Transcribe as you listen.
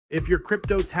If your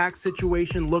crypto tax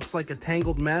situation looks like a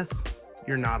tangled mess,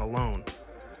 you're not alone.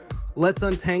 Let's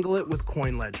untangle it with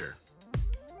CoinLedger.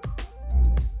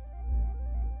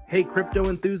 Hey, crypto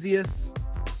enthusiasts.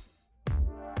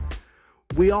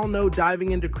 We all know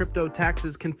diving into crypto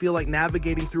taxes can feel like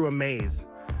navigating through a maze.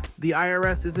 The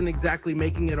IRS isn't exactly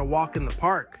making it a walk in the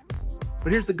park.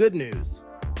 But here's the good news.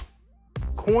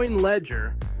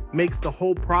 CoinLedger makes the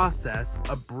whole process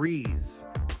a breeze.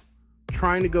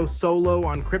 Trying to go solo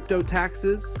on crypto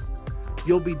taxes?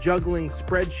 You'll be juggling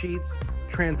spreadsheets,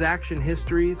 transaction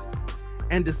histories,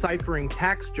 and deciphering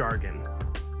tax jargon.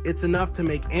 It's enough to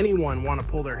make anyone want to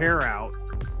pull their hair out.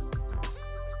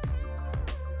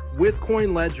 With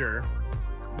CoinLedger,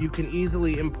 you can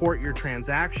easily import your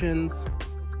transactions,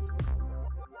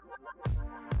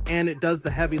 and it does the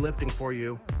heavy lifting for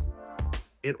you.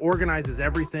 It organizes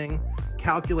everything,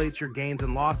 calculates your gains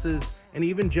and losses, and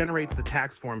even generates the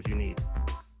tax forms you need.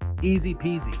 Easy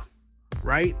peasy,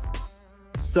 right?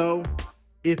 So,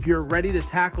 if you're ready to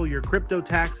tackle your crypto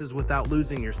taxes without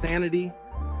losing your sanity,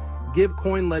 give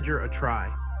CoinLedger a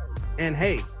try. And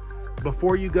hey,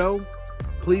 before you go,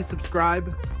 please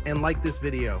subscribe and like this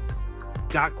video.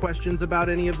 Got questions about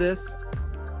any of this?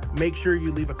 Make sure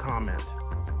you leave a comment.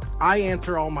 I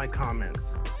answer all my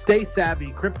comments. Stay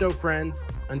savvy, crypto friends.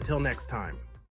 Until next time.